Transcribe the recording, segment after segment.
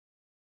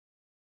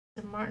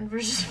Martin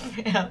versus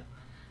Pam.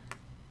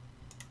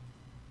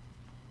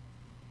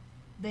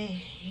 They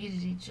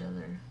hated each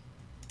other.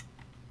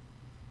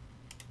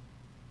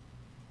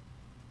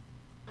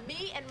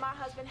 Me and my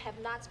husband have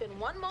not spent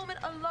one moment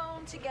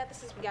alone together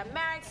since we got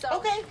married, so...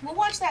 Okay, we'll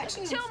watch that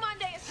too. Till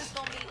Monday, it's just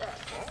gonna be us.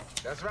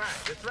 That's right,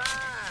 that's right.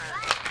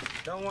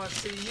 Don't want to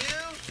see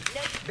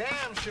you?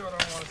 Damn sure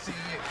don't want to see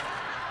you.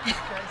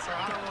 Okay, so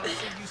I don't want to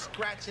see you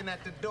scratching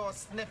at the door,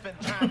 sniffing,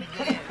 trying to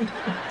get in.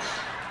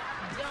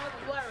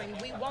 Don't worry,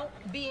 we won't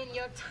be in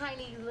your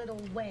tiny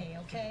little way,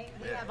 okay?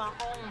 We have our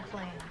own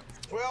plan.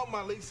 Well,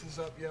 my lease is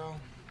up, y'all.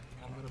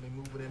 I'm gonna be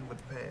moving in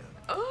with Pam.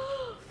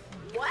 Oh,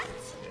 what?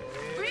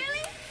 Yeah.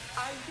 Really?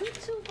 Are you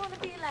two gonna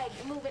be like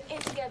moving in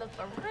together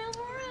for real,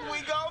 for real?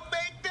 We gonna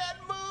make that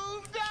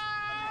move, dog!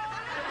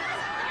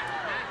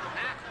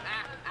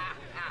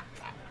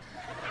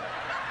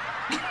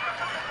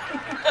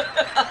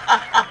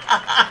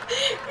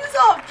 He's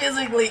all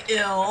physically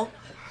ill.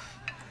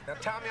 Now,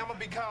 Tommy, I'm gonna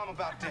be calm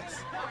about this.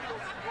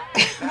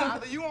 Now,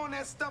 either you on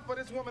that stuff or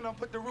this woman done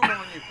put the root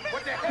on you.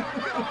 What the hell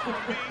is going on,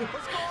 man?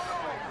 What's going on?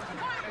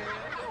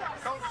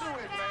 Don't do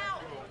it, man.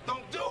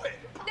 Don't do it.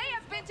 They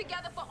have been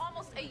together for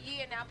almost a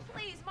year now.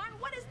 Please, Martin,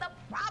 what is the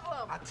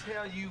problem? I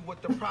tell you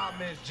what the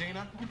problem is,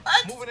 Gina.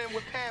 What? Moving in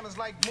with Pam is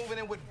like moving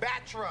in with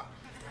Batra.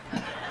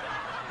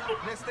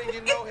 Next thing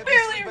you know, he'll be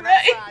Barely sleeping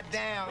right. upside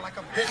down like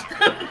a bitch.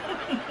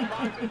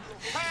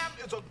 Pam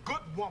is a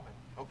good woman,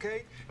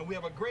 okay? And we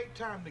have a great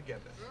time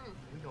together.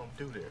 We gonna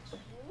do this.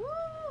 Woo.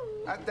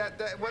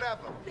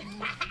 Whatever.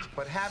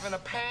 But having a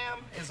Pam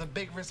is a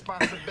big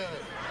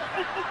responsibility.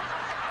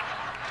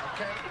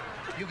 Okay?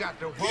 You got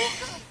to walk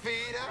her,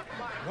 feed her,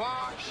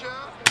 wash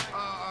her,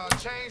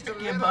 change the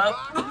litter box.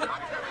 I'm telling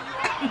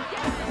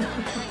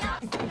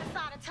you all.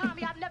 Side of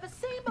Tommy I've never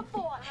seen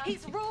before.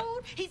 He's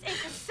rude, he's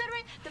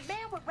inconsiderate. The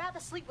man would rather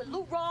sleep with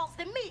Lou Rawls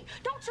than me.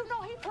 Don't you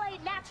know he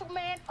played natural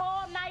man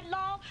all night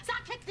long? So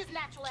I kicked his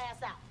natural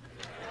ass out.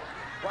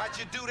 Why'd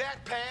you do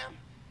that, Pam?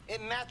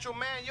 Isn't Natural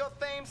Man your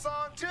theme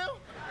song, too?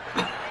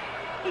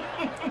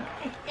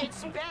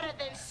 It's better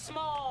than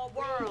Small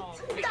World.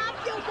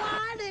 Stop your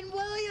whining,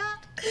 will ya?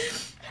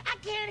 I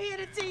can't hear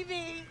the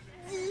TV.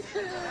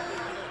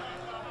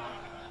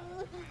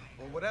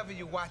 Well, whatever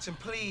you're watching,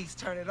 please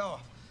turn it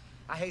off.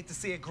 I hate to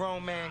see a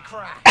grown man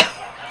cry.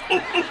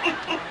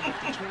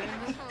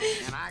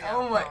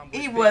 Oh my,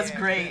 he was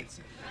great.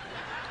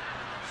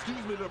 Excuse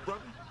me, little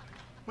brother.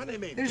 My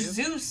name ain't There's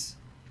Bill. Zeus.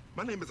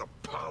 My name is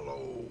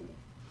Apollo.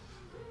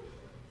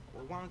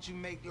 Well, why don't you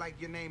make like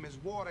your name is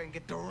Water and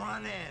get to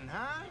run in,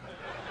 huh?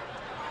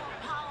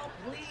 Paul,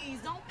 please,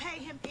 don't pay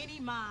him any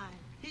mind.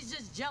 He's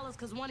just jealous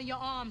because one of your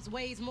arms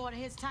weighs more than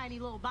his tiny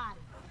little body.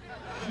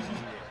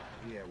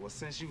 Yeah, well,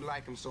 since you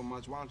like him so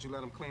much, why don't you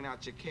let him clean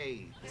out your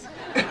cage?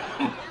 Bad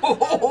idea,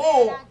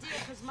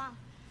 because my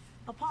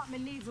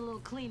apartment needs a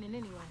little cleaning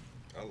anyway.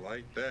 I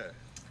like that.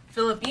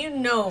 Philip, you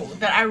know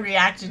that I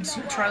reacted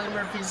to Charlie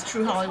Murphy's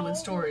True Hollywood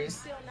Stories.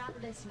 Still not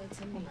listening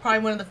to me. Probably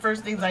one of the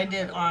first things I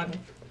did on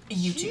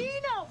YouTube.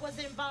 Gina was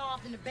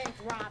involved in the bank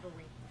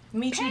robbery.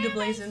 Me too, Pam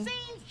DeBlazin. ain't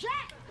seen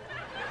jack.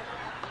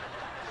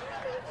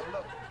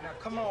 Look, now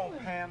come on,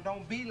 Pam,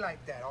 don't be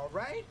like that, all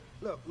right?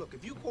 Look,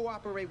 if you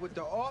cooperate with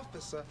the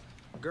officer,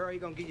 girl, he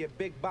gonna give you a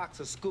big box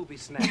of Scooby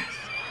snacks.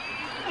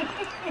 Oh,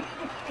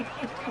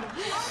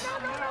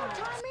 no,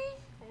 Tommy.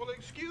 Well,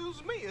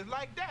 excuse me, it's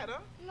like that,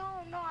 huh?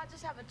 No, I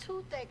just have a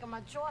toothache and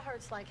my jaw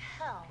hurts like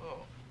hell.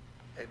 Oh.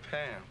 Hey,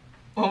 Pam,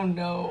 Oh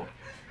no.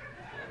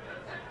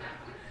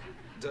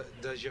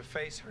 does your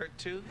face hurt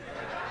too?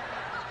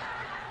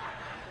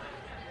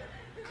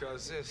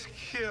 Cause it's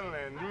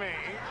killing me.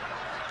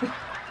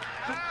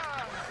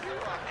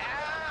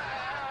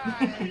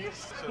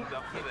 So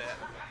enough for that.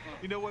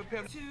 You know what,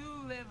 Pam? To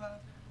live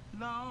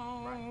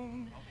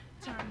alone,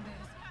 turn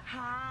this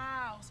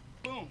house,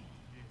 boom,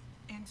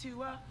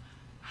 into a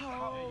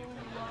hole.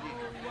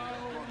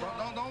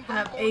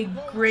 Have a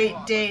great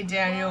day,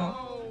 Daniel.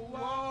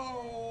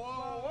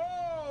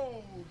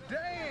 Whoa,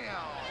 damn.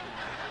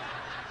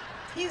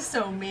 He's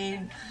so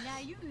mean. Now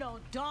you know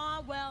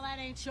darn well that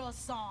ain't your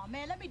song.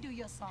 Man, let me do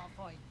your song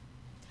for you.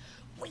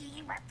 We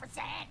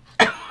represent.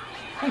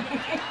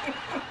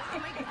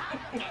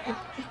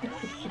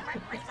 We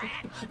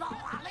represent the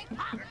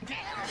lollipop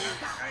girl.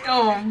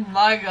 Oh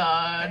my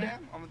God.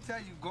 Pam, I'm gonna tell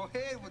you, go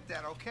ahead with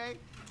that, okay?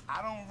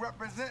 I don't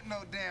represent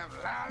no damn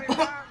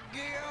lollipop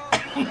girl.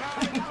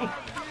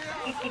 Lollipop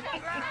girl.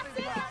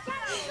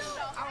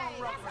 Lollipop. I don't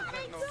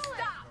represent no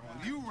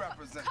damn. You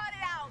represent. Cut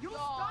it out, You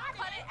y'all. started.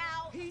 Cut it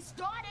out. He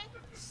started.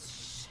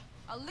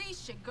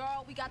 Alicia,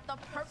 girl, we got the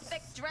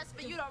perfect dress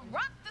for you to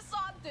rock this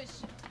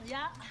audition.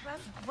 Yeah.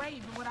 That's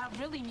great, but what I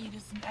really need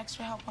is some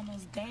extra help on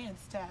those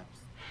dance steps.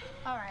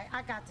 All right,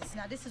 I got this.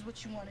 Now, this is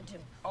what you want to do.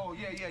 Oh,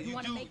 yeah, You you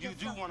wanna do make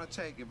yourself- want to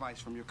take advice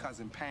from your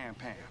cousin Pam.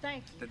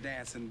 Thank you. The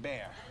dancing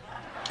bear.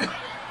 Girl,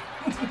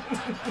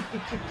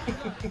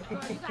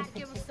 you got to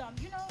give him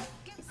something. You know,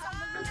 give him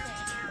something to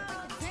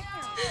look at.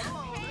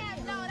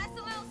 Pam, no, that's a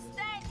little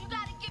stank. You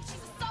gotta give,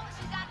 she's a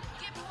soldier, you gotta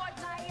give more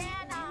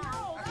Diana.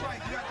 That's right,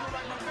 you got to do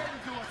like my baby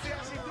doing. See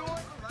how she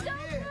doing?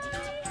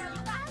 Yeah.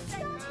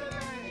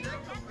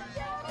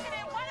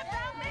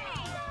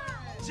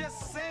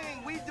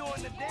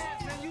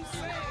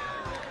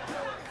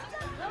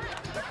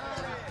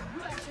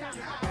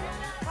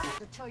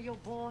 show your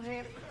bald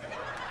head.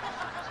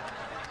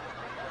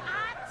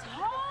 I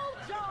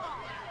told y'all.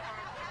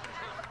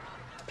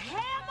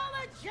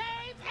 Pamela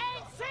James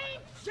ain't seen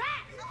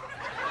Jack.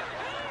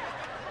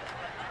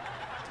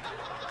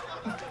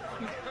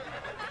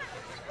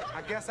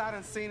 I guess I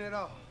done seen it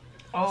all.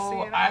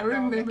 Oh, I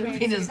remember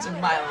Venus de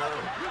Milo.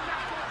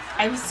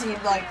 I've seen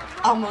like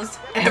almost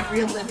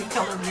every Living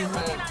Color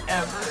rerun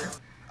ever.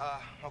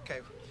 Okay.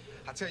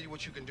 I'll tell you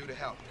what you can do to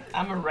help.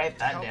 I'm gonna write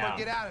that Help down. her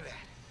get out of that.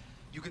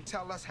 You can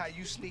tell us how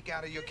you sneak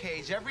out of your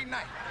cage every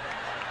night.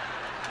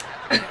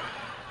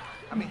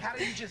 I mean, how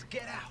do you just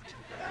get out?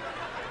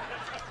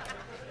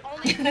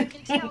 Only you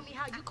can tell me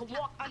how you can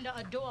walk under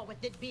a door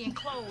with it being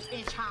closed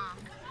inch high.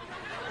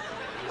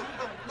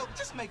 Look,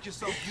 just make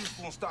yourself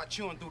useful and start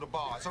chewing through the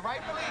bars, all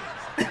right,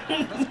 please?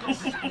 Let's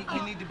go.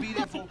 We need to be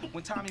there for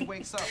when Tommy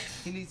wakes up.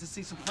 He needs to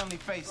see some friendly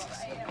faces.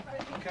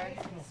 Okay?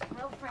 Come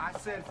on. I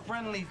said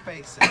friendly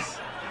faces.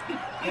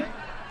 Okay?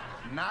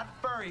 Not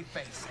furry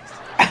faces.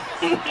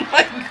 Oh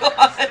my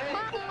god.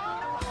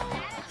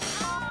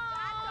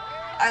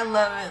 I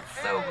love it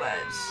so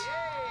much.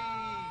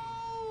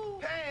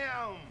 Hey,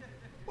 Pam,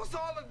 what's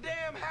all the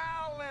damn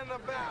howling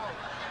about?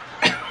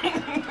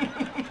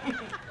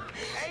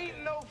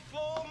 Ain't no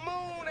full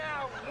moon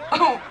out.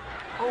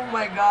 Oh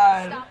my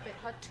god. Stop it.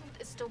 Her tooth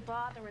is still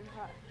bothering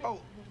her.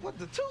 Oh, what,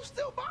 the tooth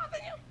still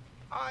bothering you?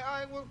 All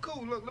right, well,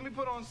 cool. Look, let me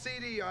put on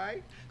CD, all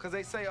right? Because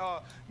they say,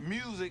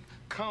 music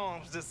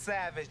calms the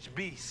savage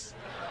beast.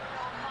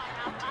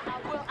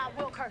 I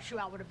will curse you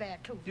out with a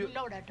bad tooth. You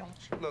know that, don't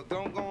you? Look,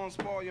 don't go and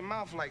spoil your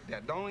mouth like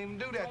that. Don't even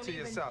do that to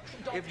yourself.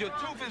 If your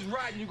tooth is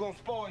rotten, you're going to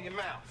spoil your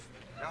mouth.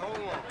 Now, hold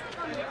on.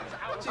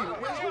 Gee,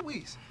 where's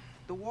Louise?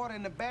 The water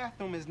in the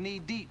bathroom is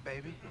knee-deep,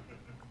 baby.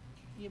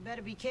 You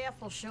better be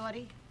careful,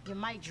 shorty. You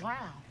might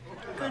drown.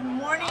 Good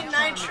morning,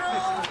 Nitro.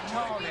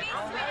 Not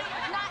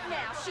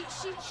now.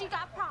 She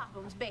got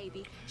problems,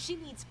 baby. She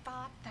needs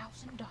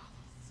 $5,000.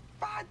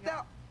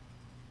 5,000?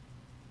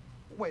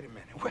 Wait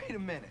a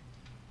minute.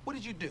 What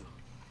did you do?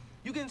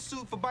 You getting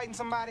sued for biting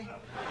somebody?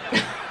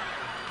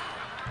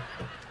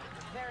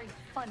 Very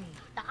funny.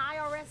 The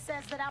IRS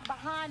says that I'm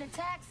behind in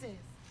taxes.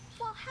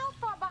 Well, how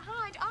far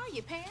behind are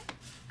you, Pam?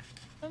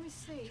 Let me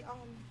see.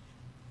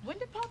 When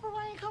did Purple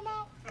Rain come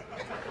out?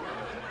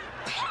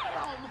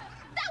 Damn!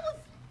 That was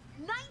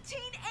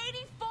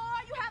 1984.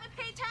 You haven't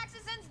paid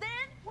taxes since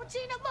then? Well,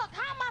 Gina, look,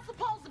 how am I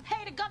supposed to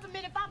pay the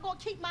government if I'm gonna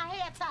keep my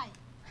hair tight?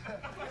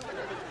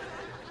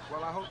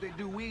 Well, I hope they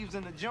do weaves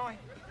in the joint,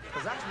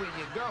 because that's where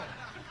you go.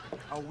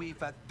 A weave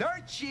for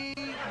dirt cheap.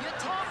 You're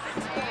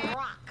talking to The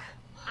Rock.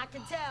 I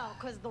can tell,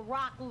 because The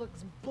Rock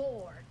looks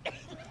bored.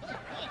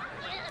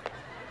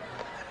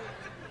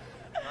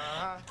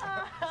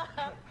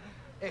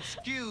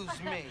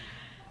 Excuse me.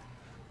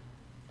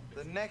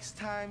 The next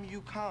time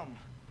you come,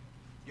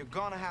 you're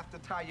gonna have to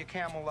tie your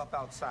camel up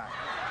outside.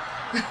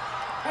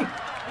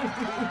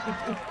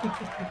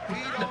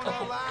 We don't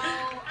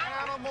allow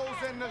animals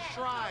in the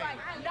shrine.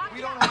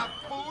 We don't have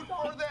food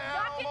for the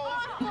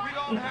animals. We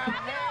don't have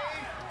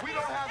hay. We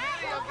don't have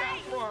any of that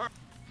for her.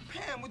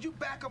 Pam, would you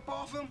back up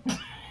off him?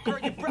 Girl,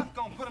 your breath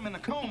gonna put him in a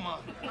coma.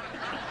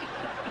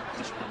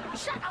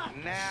 Shut up!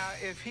 Now,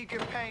 if he can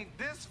paint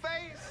this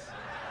face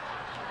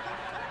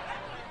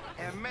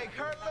and make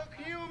her look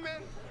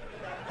human,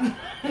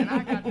 then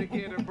I got to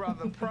give the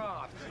brother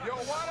props. Yo,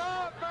 what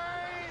up,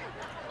 man?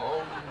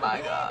 Oh my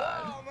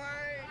god. What up, man?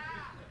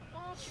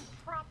 Why don't you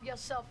prop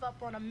yourself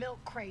up on a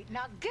milk crate?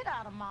 Now get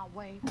out of my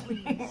way,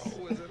 please. What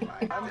was it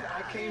like?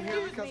 I came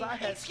here because I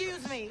had...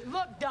 Excuse me.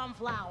 Look, dumb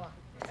flower.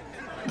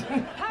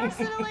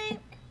 Personally,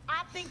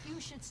 I think you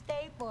should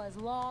stay for as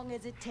long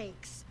as it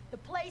takes. The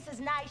place is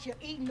nice. You're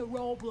eating, the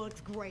robe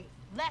looks great.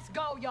 Let's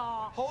go,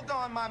 y'all. Hold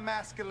on, my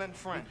masculine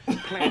friend.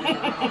 Playing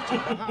around to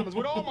the Bahamas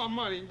with all my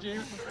money, G.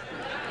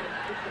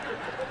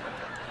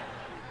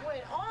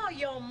 With all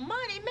your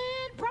money,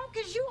 man, broke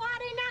as you are,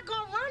 they not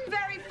gonna run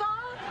very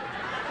far.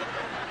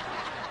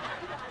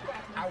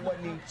 I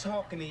wasn't even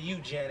talking to you,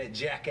 Janet,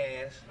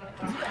 jackass.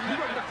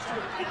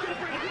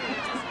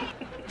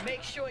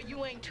 Make sure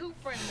you ain't too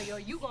friendly or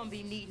you gonna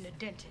be needing a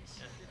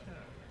dentist.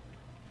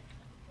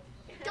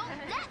 Don't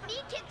let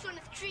me kick you on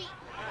the street.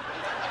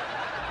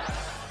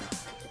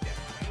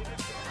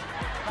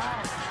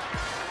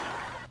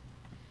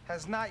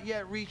 Has not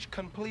yet reached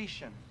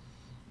completion.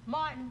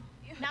 Martin,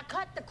 now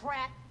cut the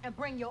crap and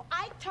bring your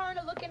Ike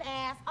Turner looking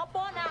ass up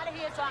on out of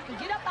here so I can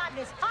get up out of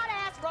this hot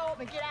ass robe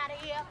and get out of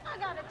here. I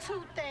got a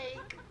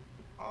toothache.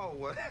 Oh,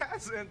 well,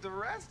 that's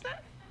interesting.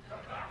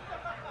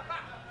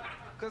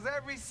 Because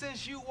ever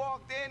since you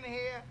walked in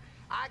here,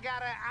 I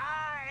got an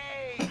eye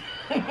ache.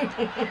 You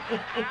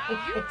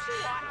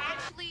two are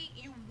actually,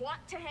 you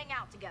want to hang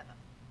out together.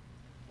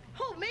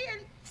 Who, me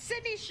and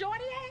Sydney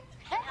Shorty ain't?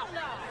 Hell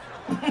no.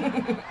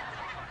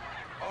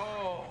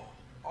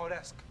 Oh,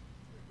 that's...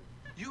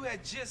 You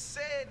had just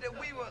said that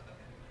we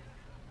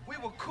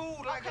were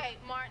cool like... Okay,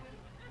 Martin,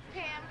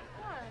 Pam,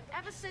 what?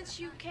 Ever since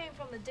you came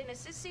from the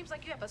dentist, it seems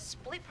like you have a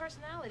split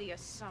personality or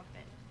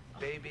something.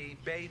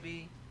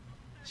 Baby,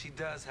 she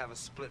does have a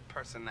split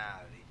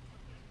personality.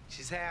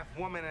 She's half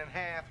woman and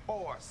half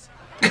horse.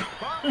 Buck up!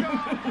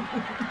 I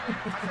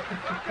said,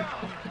 buck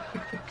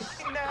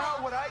up! Now,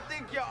 what I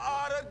think you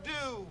ought to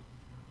do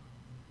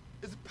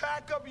is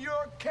pack up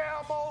your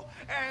camel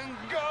and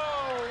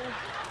go.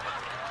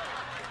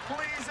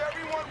 Please,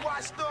 everyone,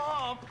 watch the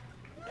hump.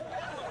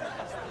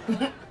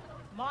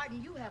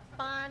 Martin, you have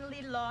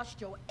finally lost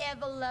your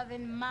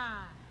ever-loving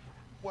mind.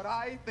 What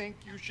I think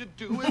you should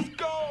do is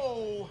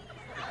go.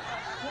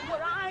 Well,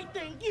 what I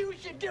think you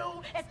should do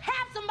is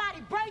have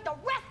somebody braid the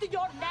rest of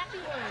your nappy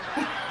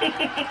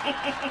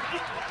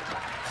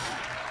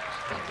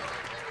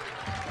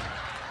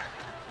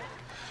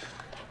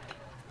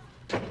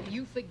hair.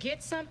 You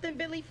forget something,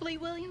 Billy Flea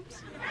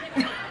Williams?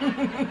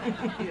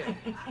 Yeah,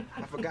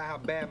 I forgot how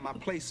bad my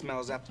place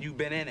smells after you've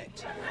been in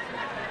it.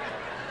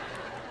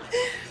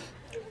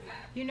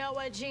 You know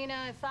what,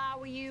 Gina? If I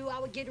were you, I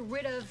would get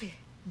rid of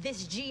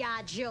this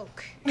G.I.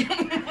 joke.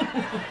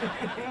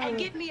 And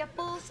get me a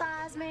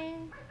full-size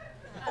man.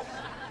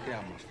 Get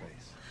out of my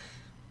face.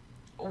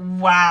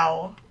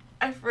 Wow.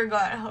 I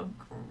forgot how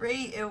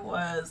great it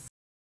was.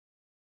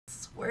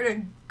 Swear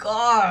to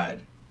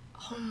God.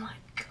 Oh my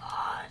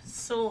God.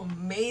 So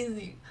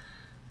amazing.